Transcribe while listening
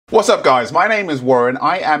What's up guys, my name is Warren.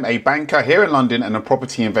 I am a banker here in London and a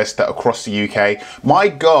property investor across the UK. My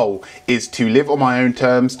goal is to live on my own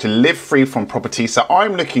terms, to live free from property. So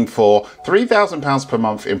I'm looking for £3,000 per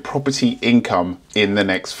month in property income in the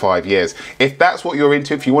next 5 years. If that's what you're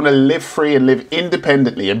into, if you want to live free and live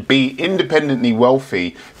independently and be independently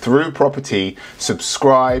wealthy through property,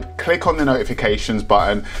 subscribe, click on the notifications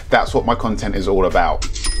button. That's what my content is all about.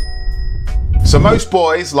 So most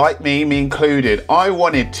boys, like me included, I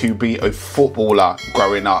wanted to be a footballer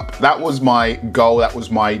growing up. That was my goal, that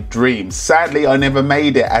was my dream. Sadly, I never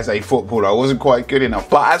made it as a footballer. I wasn't quite good enough.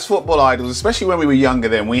 But as football idols, especially when we were younger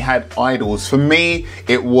then, we had idols. For me,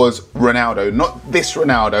 it was Ronaldo. Not this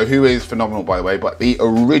Ronaldo, who is phenomenal by the way, but the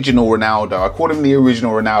original Ronaldo. I called him the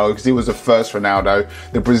original Ronaldo because he was the first Ronaldo.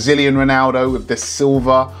 The Brazilian Ronaldo with the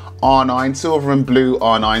silver R9, silver and blue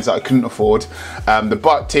R9s that I couldn't afford. The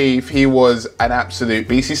buck teeth, he was an absolute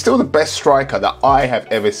beast. He's still the best striker that I have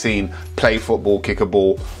ever seen play football, kick a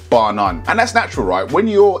ball, bar none. And that's natural, right? When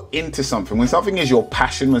you're into something, when something is your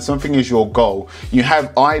passion, when something is your goal, you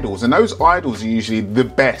have idols, and those idols are usually the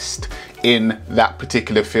best in that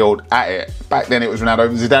particular field at it. Back then it was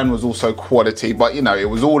Ronaldo. Zidane was also quality, but you know, it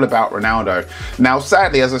was all about Ronaldo. Now,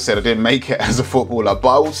 sadly, as I said, I didn't make it as a footballer, but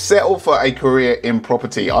I will settle for a career in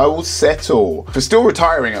property. I will settle for still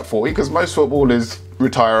retiring at 40, because most footballers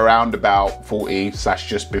retire around about 40 /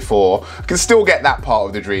 just before. I can still get that part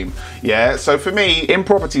of the dream. Yeah, so for me, in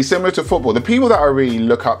property, similar to football, the people that I really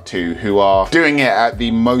look up to who are doing it at the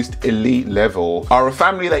most elite level are a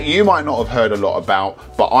family that you might not have heard a lot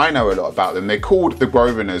about, but I know a lot about them. They're called the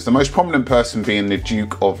Grosvenors, the most prominent person being the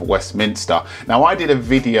Duke of Westminster. Now, I did a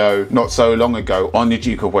video not so long ago on the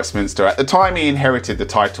Duke of Westminster. At the time he inherited the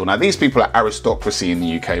title. Now, these people are aristocracy in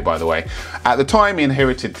the UK, by the way. At the time he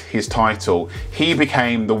inherited his title, he became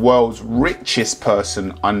the world's richest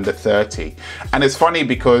person under 30. And it's funny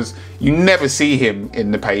because you never see him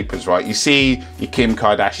in the papers, right? You see your Kim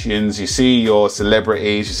Kardashians, you see your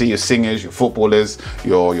celebrities, you see your singers, your footballers,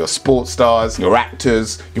 your sports stars, your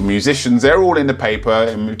actors, your musicians. They're all in the paper,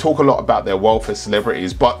 and we talk a lot about their wealth as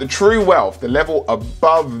celebrities, but the true wealth, the level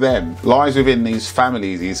above them, lies within these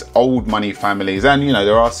families, these old money families. And you know,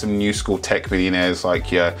 there are some new school tech billionaires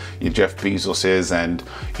like your Jeff Bezoses and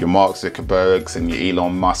your Mark Zuckerbergs and your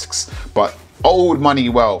Elon Musks, but old money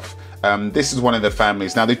wealth. This is one of the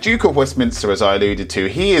families. Now, the Duke of Westminster, as I alluded to,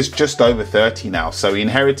 he is just over 30 now. So he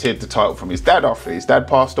inherited the title from his dad after his dad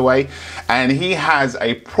passed away. And he has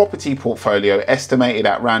a property portfolio estimated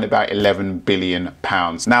at around about £11 billion.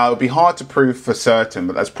 Now, it would be hard to prove for certain,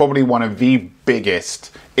 but that's probably one of the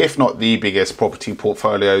biggest, if not the biggest, property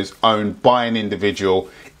portfolios owned by an individual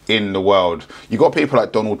in the world. You got people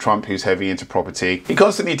like Donald Trump, who's heavy into property. He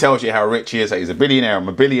constantly tells you how rich he is, that he's a billionaire, I'm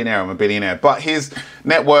a billionaire, I'm a billionaire. But his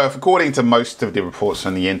net worth, according to most of the reports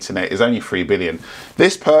on the internet, is only 3 billion.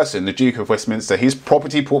 This person, the Duke of Westminster, his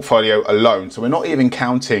property portfolio alone, so we're not even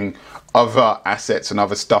counting other assets and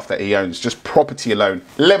other stuff that he owns, just property alone,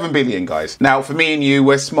 11 billion, guys. Now, for me and you,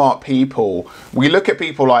 we're smart people. We look at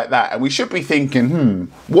people like that and we should be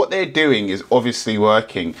thinking, what they're doing is obviously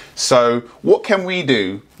working. So what can we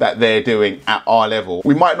do that they're doing at our level?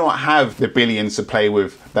 We might not have the billions to play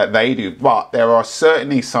with that they do, but there are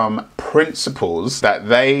certainly some principles that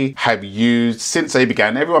they have used since they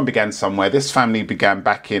began. Everyone began somewhere. This family began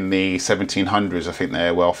back in the 1700s, I think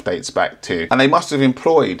their wealth dates back to, and they must have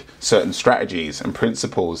employed certain strategies and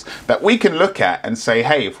principles that we can look at and say,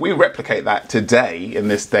 hey, if we replicate that today in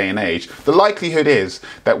this day and age, the likelihood is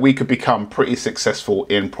that we could become pretty successful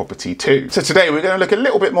in property too. So today we're going to look a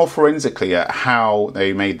little bit more forensically at how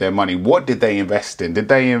they made their money. What did they invest in? Did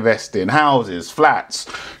they invest in houses, flats,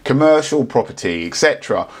 commercial property,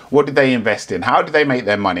 etc.? What did they invest in? How did they make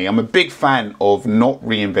their money? I'm a big fan of not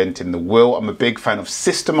reinventing the wheel. I'm a big fan of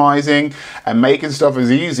systemizing and making stuff as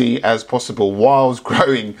easy as possible whilst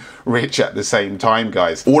growing rich at the same time,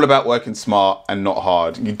 guys. All about working smart and not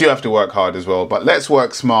hard. You do have to work hard as well, but let's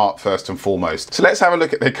work smart first and foremost. So let's have a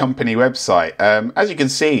look at their company website. As you can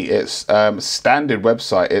see, it's a standard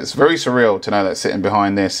website. It's very surreal to know that sitting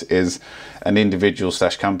behind this is an individual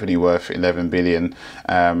 / company worth 11 billion.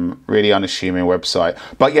 Really unassuming website.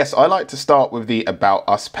 But yes, I like to start with the About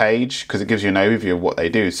Us page because it gives you an overview of what they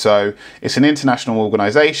do. So it's an international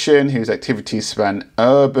organization whose activities span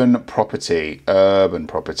urban property,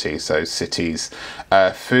 so cities,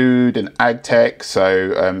 food and ag tech.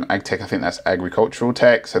 So ag tech, I think that's agricultural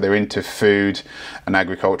tech. So they're into food and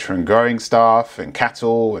agriculture and growing stuff and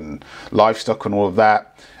cattle and livestock and all of that.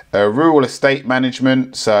 Rural estate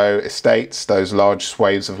management, so estates, those large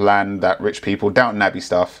swathes of land that rich people, Downton Abbey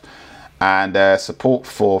stuff, and support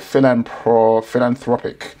for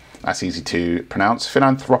philanthropic that's easy to pronounce,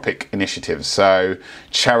 philanthropic initiatives. So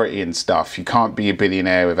charity and stuff. You can't be a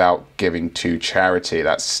billionaire without giving to charity.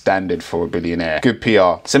 That's standard for a billionaire. Good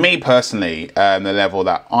PR. So me personally, the level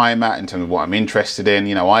that I'm at in terms of what I'm interested in,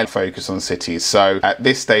 you know, I focus on cities. So at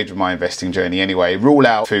this stage of my investing journey anyway, rule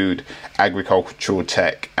out food, agricultural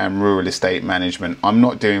tech and rural estate management. I'm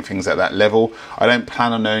not doing things at that level. I don't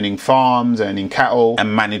plan on owning farms, owning cattle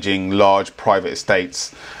and managing large private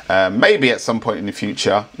estates. Maybe at some point in the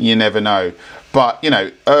future, you never know. But, you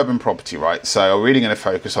know, urban property, right? So I'm really going to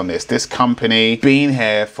focus on this. This company, been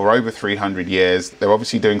here for over 300 years. They're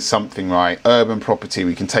obviously doing something right. Urban property,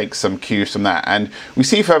 we can take some cues from that. And we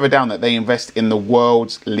see further down that they invest in the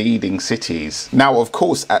world's leading cities. Now, of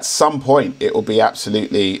course, at some point, it will be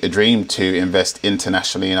absolutely a dream to invest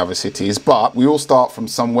internationally in other cities. But we all start from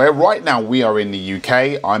somewhere. Right now, we are in the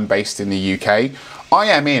UK. I'm based in the UK. I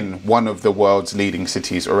am in one of the world's leading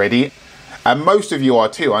cities already. And most of you are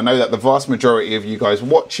too. I know that the vast majority of you guys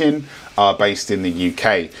watching are based in the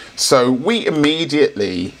UK. So we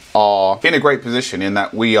immediately are in a great position in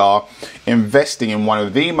that we are investing in one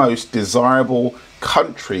of the most desirable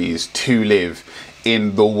countries to live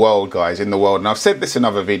in the world, guys, in the world. And I've said this in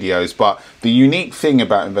other videos, but the unique thing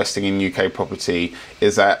about investing in UK property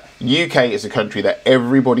is that UK is a country that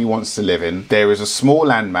everybody wants to live in. There is a small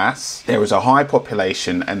land mass, there is a high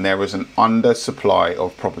population, and there is an undersupply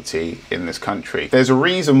of property in this country. There's a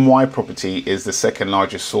reason why property is the second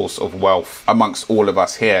largest source of wealth amongst all of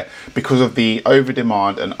us here, because of the over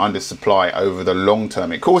demand and undersupply over the long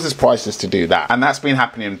term. It causes prices to do that. And that's been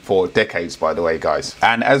happening for decades, by the way, guys.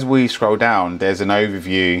 And as we scroll down, there's an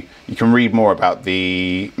overview. You can read more about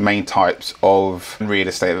the main types of real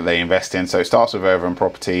estate that they invest in. So it starts with urban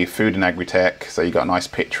property, food and agri-tech. So you got a nice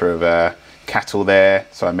picture of cattle there.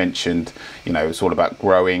 So I mentioned, you know, it's all about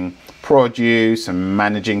growing produce and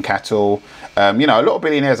managing cattle. You know, a lot of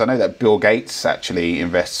billionaires, I know that Bill Gates actually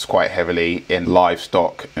invests quite heavily in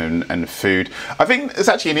livestock and food. I think it's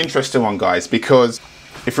actually an interesting one, guys, because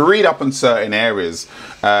if you read up on certain areas,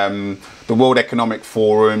 the World Economic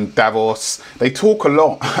Forum, Davos, they talk a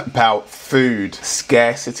lot about food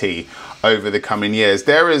scarcity over the coming years.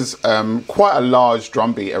 There is quite a large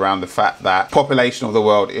drumbeat around the fact that population of the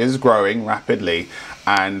world is growing rapidly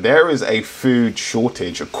and there is a food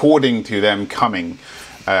shortage, according to them, coming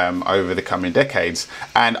over the coming decades.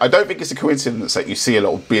 And I don't think it's a coincidence that you see a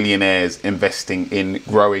lot of billionaires investing in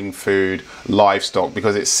growing food, livestock,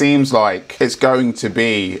 because it seems like it's going to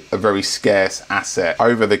be a very scarce asset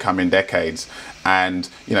over the coming decades. And,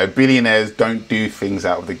 you know, billionaires don't do things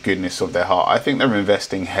out of the goodness of their heart. I think they're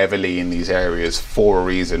investing heavily in these areas for a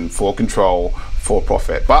reason, for control, for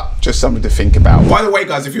profit, but just something to think about. By the way,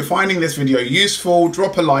 guys, if you're finding this video useful,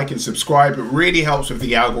 drop a like and subscribe. It really helps with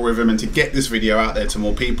the algorithm and to get this video out there to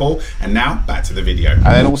more people. And now back to the video. And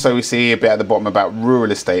then also we see a bit at the bottom about rural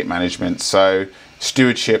estate management. So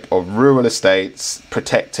stewardship of rural estates,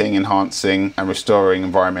 protecting, enhancing and restoring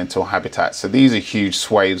environmental habitats. So these are huge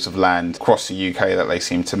swathes of land across the UK that they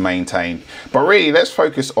seem to maintain. But really, let's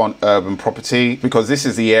focus on urban property, because this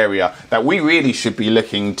is the area that we really should be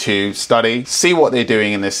looking to study, see what they're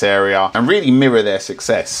doing in this area and really mirror their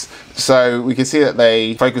success. So we can see that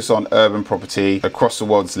they focus on urban property across the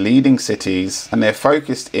world's leading cities, and they're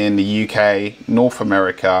focused in the UK, North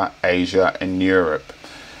America, Asia and Europe.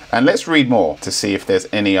 And let's read more to see if there's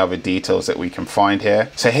any other details that we can find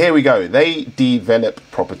here. So here we go. They develop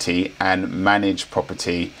property and manage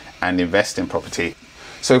property and invest in property.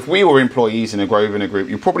 So if we were employees in a Grosvenor group,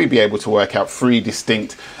 you'd probably be able to work out three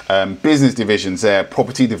distinct business divisions there.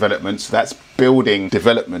 Property development, so that's building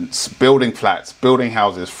developments, building flats, building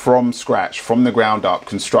houses from scratch, from the ground up,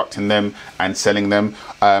 constructing them and selling them.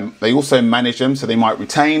 They also manage them, so they might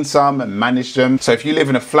retain some and manage them. So if you live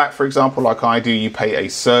in a flat, for example, like I do, you pay a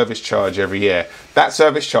service charge every year. That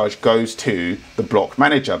service charge goes to the block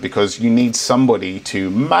manager, because you need somebody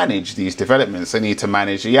to manage these developments. They need to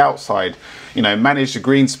manage the outside, you know, manage the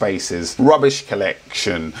green spaces, rubbish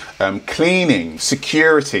collection, cleaning,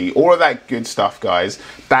 security, all of that good stuff, guys.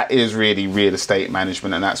 That is really real estate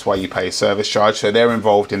management, and that's why you pay a service charge. So they're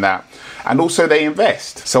involved in that. And also they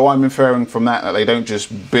invest. So I'm inferring from that that they don't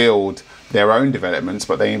just build their own developments,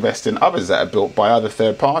 but they invest in others that are built by other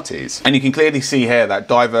third parties. And you can clearly see here that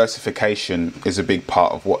diversification is a big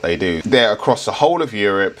part of what they do. They're across the whole of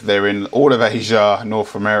Europe, they're in all of Asia,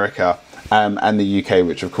 North America, and the UK,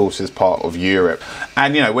 which of course is part of Europe.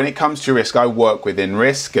 And you know, when it comes to risk, I work within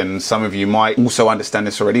risk, and some of you might also understand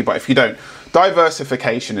this already, but if you don't,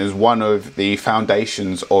 Diversification is one of the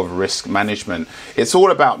foundations of risk management. It's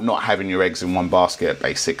all about not having your eggs in one basket,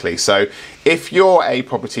 basically. So if you're a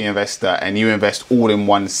property investor and you invest all in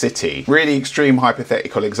one city, really extreme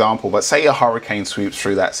hypothetical example, but say a hurricane sweeps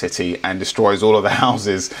through that city and destroys all of the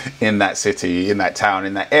houses in that city, in that town,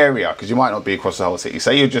 in that area, because you might not be across the whole city.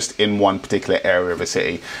 Say you're just in one particular area of a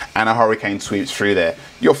city and a hurricane sweeps through there,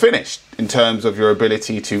 you're finished in terms of your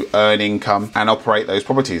ability to earn income and operate those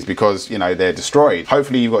properties, because you know they're destroyed.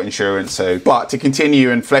 Hopefully you've got insurance. So, but to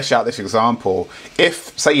continue and flesh out this example,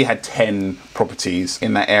 if say you had 10 properties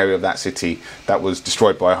in that area of that city that was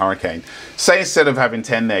destroyed by a hurricane, say instead of having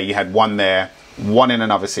 10 there, you had one there, one in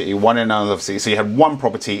another city, one in another city. So you had one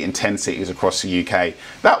property in 10 cities across the UK.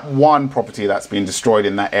 That one property that's been destroyed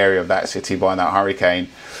in that area of that city by that hurricane,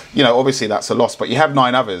 you know, obviously that's a loss, but you have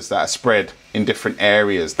 9 others that are spread in different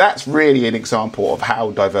areas. That's really an example of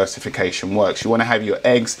how diversification works. You want to have your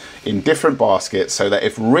eggs in different baskets so that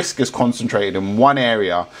if risk is concentrated in one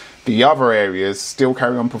area, the other areas still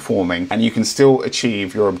carry on performing and you can still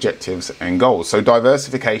achieve your objectives and goals. So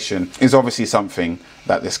diversification is obviously something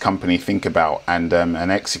that this company think about and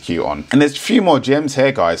execute on. And there's a few more gems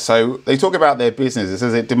here, guys. So they talk about their business. It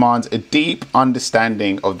says it demands a deep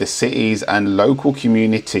understanding of the cities and local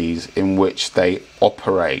communities in which they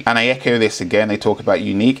operate. And I echo this again. They talk about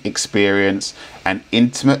unique experience and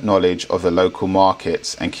intimate knowledge of the local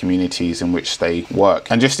markets and communities in which they work.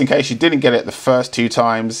 And just in case you didn't get it the first 2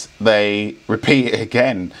 times, they repeat it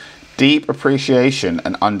again. Deep appreciation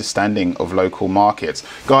and understanding of local markets.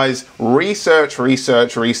 Guys, research,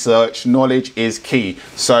 knowledge is key.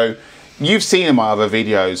 So you've seen in my other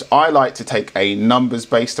videos, I like to take a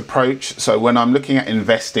numbers-based approach. So when I'm looking at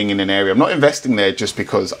investing in an area, I'm not investing there just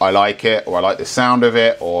because I like it or I like the sound of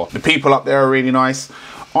it or the people up there are really nice.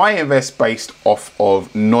 I invest based off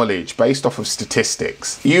of knowledge, based off of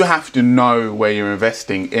statistics. You have to know where you're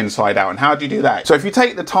investing inside out. And how do you do that? So if you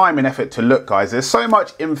take the time and effort to look, guys, there's so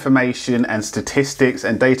much information and statistics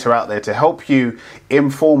and data out there to help you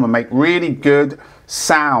inform and make really good,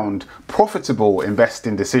 sound, profitable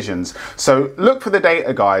investing decisions. So look for the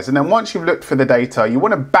data, guys, and then once you've looked for the data, you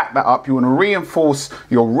want to back that up. You want to reinforce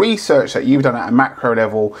your research that you've done at a macro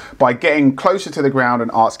level by getting closer to the ground and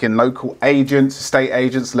asking local agents, estate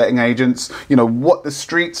agents, letting agents, you know, what the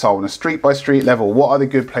streets are on a street by street level. What are the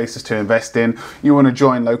good places to invest in? You want to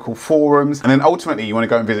join local forums, and then ultimately you want to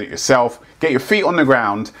go and visit yourself, get your feet on the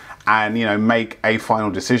ground, and you know, make a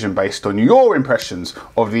final decision based on your impressions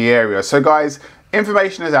of the area. So guys,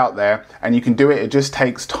 information is out there and you can do it. It just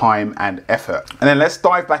takes time and effort. And then let's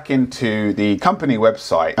dive back into the company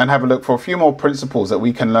website and have a look for a few more principles that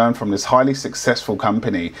we can learn from this highly successful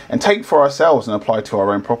company and take for ourselves and apply to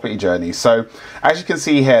our own property journey. So as you can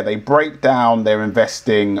see here, they break down their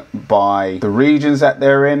investing by the regions that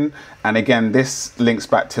they're in. And again, this links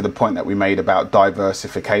back to the point that we made about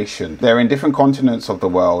diversification. They're in different continents of the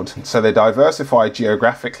world, so they're diversified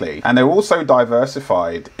geographically, and they're also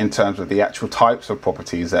diversified in terms of the actual types of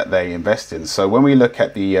properties that they invest in. So when we look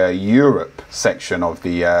at the Europe section of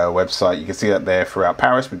the website, you can see that they're throughout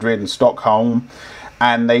Paris, Madrid, and Stockholm.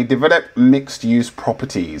 And they develop mixed-use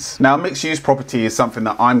properties. Now, mixed-use property is something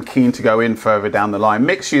that I'm keen to go in further down the line.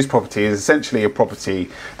 Mixed-use property is essentially a property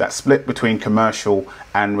that's split between commercial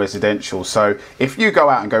and residential. So if you go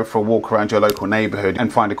out and go for a walk around your local neighborhood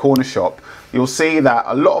and find a corner shop, you'll see that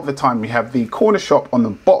a lot of the time you have the corner shop on the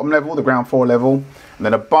bottom level, the ground floor level, and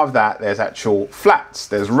then above that there's actual flats,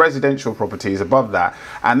 there's residential properties above that,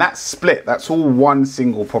 and that's split. That's all one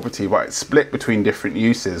single property, but it's split between different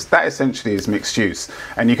uses. That essentially is mixed use,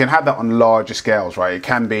 and you can have that on larger scales, right? It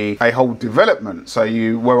can be a whole development. So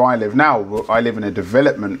where I live now, I live in a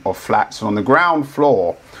development of flats, and on the ground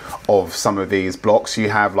floor of some of these blocks you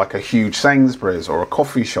have like a huge Sainsbury's or a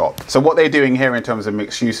coffee shop. So what they're doing here in terms of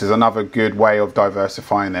mixed use is another good way of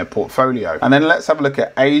diversifying their portfolio. And then let's have a look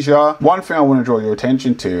at Asia. One thing I want to draw your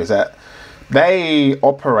attention to is that they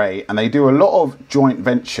operate and they do a lot of joint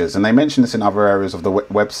ventures, and they mention this in other areas of the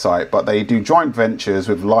website, but they do joint ventures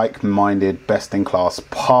with like-minded best-in-class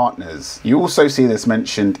partners. You also see this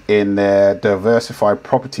mentioned in their diversified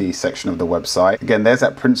property section of the website. Again, there's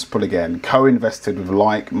that principle again, co-invested with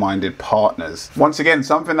like-minded partners. Once again,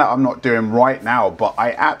 something that I'm not doing right now, but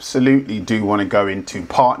I absolutely do want to go into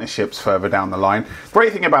partnerships further down the line.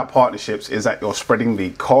 Great thing about partnerships is that you're spreading the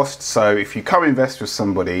cost. So if you co-invest with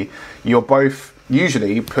somebody, you're both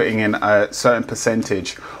usually putting in a certain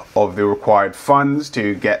percentage of the required funds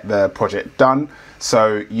to get the project done.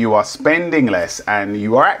 So you are spending less and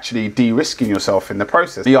you are actually de-risking yourself in the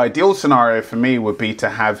process. The ideal scenario for me would be to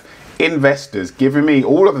have investors giving me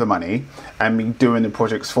all of the money and me doing the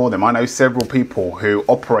projects for them. I know several people who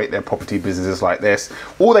operate their property businesses like this.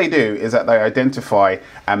 All they do is that they identify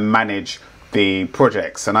and manage the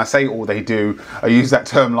projects, and I say all they do, I use that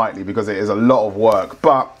term lightly because it is a lot of work,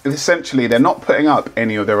 but essentially they're not putting up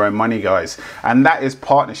any of their own money, guys, and that is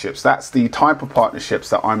partnerships. That's the type of partnerships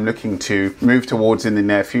that I'm looking to move towards in the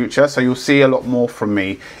near future. So you'll see a lot more from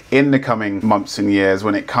me in the coming months and years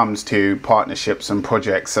when it comes to partnerships and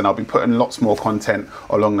projects, and I'll be putting lots more content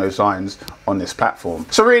along those lines on this platform.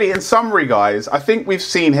 So really, in summary, guys, I think we've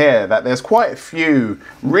seen here that there's quite a few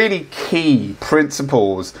really key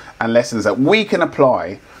principles and lessons that we can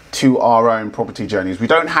apply to our own property journeys. We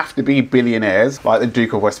don't have to be billionaires like the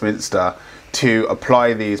Duke of Westminster to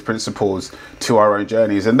apply these principles to our own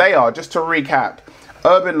journeys. And they are, just to recap,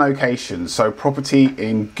 urban locations, so property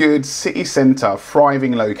in good city centre,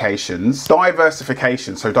 thriving locations.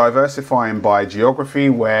 Diversification, so diversifying by geography,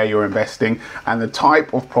 where you're investing, and the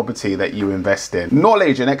type of property that you invest in.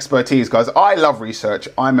 Knowledge and expertise, guys. I love research.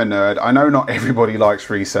 I'm a nerd. I know not everybody likes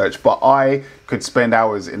research, but I could spend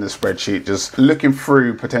hours in the spreadsheet just looking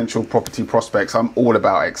through potential property prospects. I'm all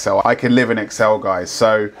about Excel. I can live in Excel, guys.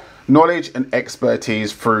 So knowledge and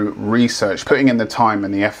expertise through research, putting in the time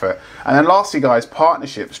and the effort. And then lastly, guys,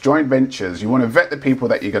 partnerships, joint ventures. You want to vet the people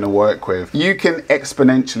that you're going to work with. You can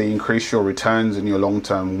exponentially increase your returns and your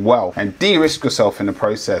long-term wealth and de-risk yourself in the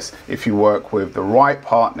process if you work with the right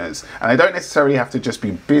partners. And they don't necessarily have to just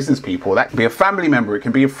be business people. That can be a family member, it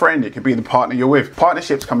can be a friend, it could be the partner you're with.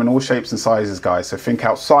 Partnerships come in all shapes and sizes, guys, so think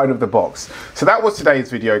outside of the box. So that was today's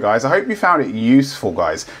video, guys. I hope you found it useful,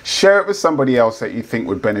 guys. Share it with somebody else that you think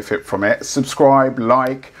would benefit from it. Subscribe,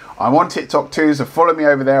 like. I'm on TikTok too, so follow me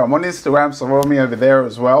over there. I'm on Instagram, so follow me over there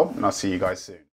as well. And I'll see you guys soon.